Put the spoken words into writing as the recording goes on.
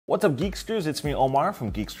What's up, Geeksters? It's me, Omar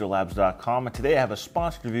from geeksterlabs.com, and today I have a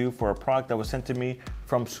sponsored review for a product that was sent to me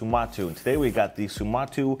from Sumato. And today we got the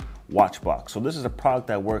Sumato Watchbox. So this is a product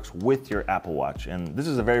that works with your Apple Watch, and this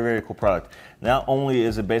is a very, very cool product. Not only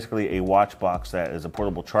is it basically a watch box that is a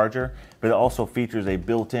portable charger, but it also features a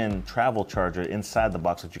built-in travel charger inside the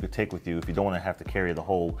box that you could take with you if you don't want to have to carry the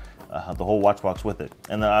whole watch box with it.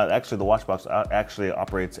 And actually, the watch box actually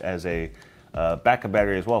operates as a backup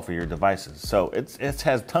battery as well for your devices. So it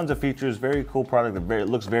has tons of features, very cool product. It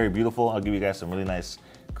looks very beautiful. I'll give you guys some really nice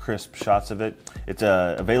crisp shots of it. It's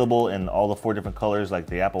available in all the 4 different colors like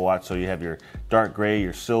the Apple Watch. So you have your dark gray,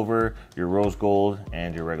 your silver, your rose gold,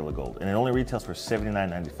 and your regular gold. And it only retails for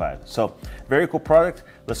 $79.95. So very cool product.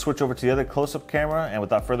 Let's switch over to the other close-up camera, and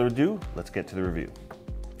without further ado, let's get to the review.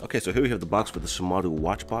 Okay, so here we have the box with the Sumato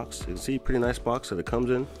Watchbox. You can see, pretty nice box that it comes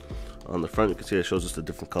in. On the front, you can see it shows us the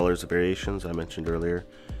different colors, the variations I mentioned earlier.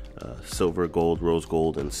 Silver, gold, rose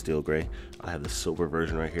gold, and steel gray. I have the silver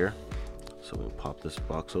version right here. So we can pop this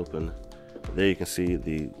box open. There you can see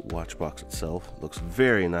the watch box itself. Looks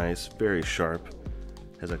very nice, very sharp.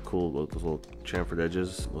 Has that cool, those little chamfered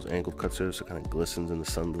edges, those angled cuts there, so it kind of glistens in the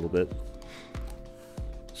sun a little bit.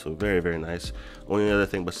 So very, very nice. Only other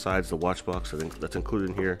thing besides the watch box I think that's included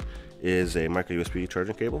in here is a micro USB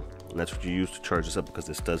charging cable, and that's what you use to charge this up, because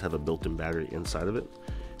this does have a built-in battery inside of it.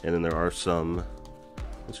 And then there are some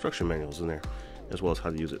instruction manuals in there, as well as how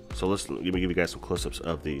to use it. So let me give you guys some close-ups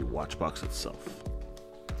of the watch box itself.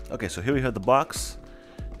 Okay, so here we have the box.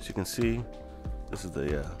 As you can see, this is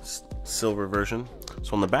the silver version.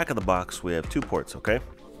 So on the back of the box, we have 2 ports, okay?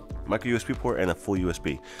 Micro USB port and a full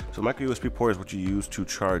USB. So micro USB port is what you use to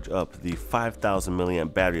charge up the 5,000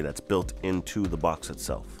 milliamp battery that's built into the box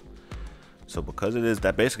itself. So because it is,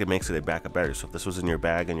 that basically makes it a backup battery. So if this was in your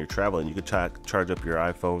bag and you're traveling, you could charge up your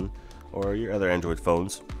iPhone or your other Android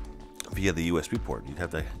phones via the USB port. You'd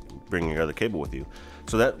have to bring your other cable with you.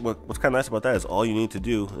 So what's kind of nice about that is all you need to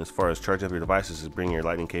do as far as charging up your devices is bring your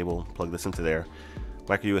lightning cable, plug this into there,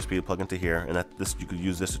 micro USB to plug into here, and you could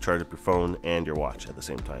use this to charge up your phone and your watch at the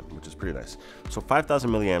same time, which is pretty nice. So 5,000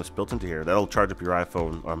 milliamps built into here. That'll charge up your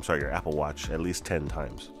iPhone, or I'm sorry, your Apple Watch at least 10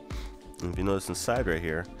 times. And if you notice inside right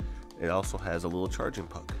here, it also has a little charging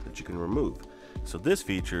puck that you can remove. So this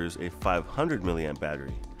features a 500 milliamp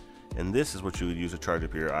battery, and this is what you would use to charge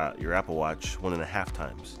up your Apple Watch 1.5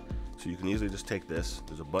 times. So you can easily just take this.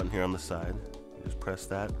 There's a button here on the side. You just press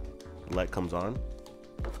that. The light comes on.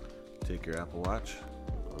 Take your Apple Watch.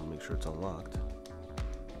 Make sure it's unlocked.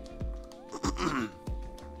 And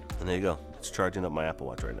there you go. It's charging up my Apple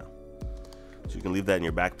Watch right now. So you can leave that in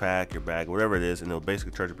your backpack, your bag, whatever it is, and it'll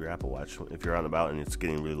basically charge up your Apple Watch if you're out and about and it's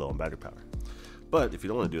getting really low on battery power. But if you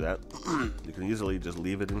don't want to do that, you can easily just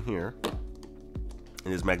leave it in here.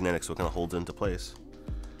 It is magnetic, so it kind of holds into place.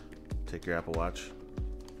 Take your Apple Watch,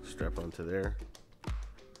 strap onto there.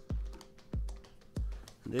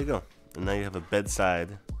 And there you go. And now you have a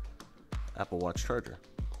bedside Apple Watch charger.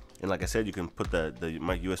 And like I said, you can put the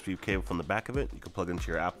USB cable from the back of it. You can plug it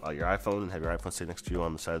into your iPhone and have your iPhone sit next to you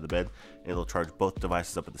on the side of the bed, and it'll charge both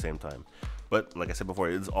devices up at the same time. But like I said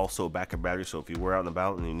before, it is also a backup battery. So if you were out and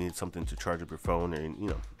about and you need something to charge up your phone, or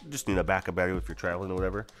you just need a backup battery if you're traveling or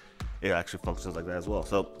whatever, it actually functions like that as well.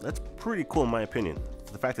 So that's pretty cool in my opinion.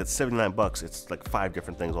 For the fact that it's 79 bucks, it's like 5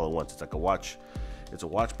 different things all at once. It's like a watch, it's a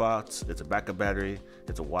watch box, it's a backup battery,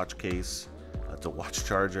 it's a watch case, it's a watch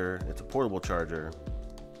charger, it's a portable charger,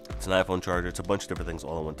 it's an iPhone charger, it's a bunch of different things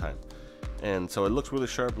all at one time. And so it looks really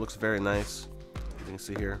sharp, looks very nice, you can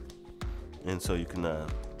see here. And so you can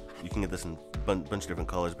get this in a bunch of different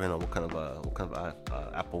colors depending on what kind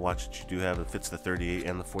of Apple Watch that you do have. It fits the 38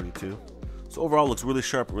 and the 42. So overall, it looks really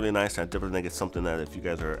sharp, really nice. I definitely think it's something that if you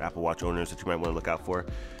guys are Apple Watch owners that you might want to look out for.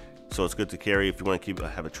 So it's good to carry if you want to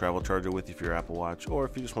have a travel charger with you for your Apple Watch, or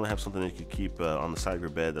if you just want to have something that you can keep on the side of your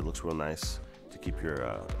bed that looks real nice to keep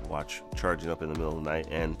your watch charging up in the middle of the night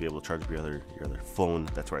and be able to charge up your other phone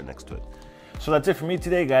that's right next to it. So that's it for me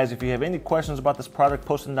today, guys. If you have any questions about this product,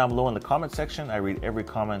 post them down below in the comment section. I read every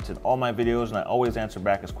comment in all my videos, and I always answer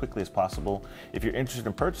back as quickly as possible. If you're interested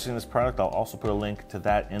in purchasing this product, I'll also put a link to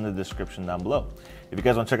that in the description down below. If you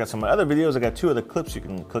guys want to check out some of my other videos, I got 2 other clips you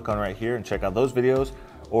can click on right here and check out those videos.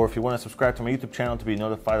 Or if you want to subscribe to my YouTube channel to be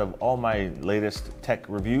notified of all my latest tech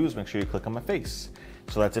reviews, make sure you click on my face.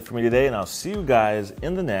 So that's it for me today, and I'll see you guys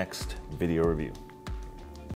in the next video review.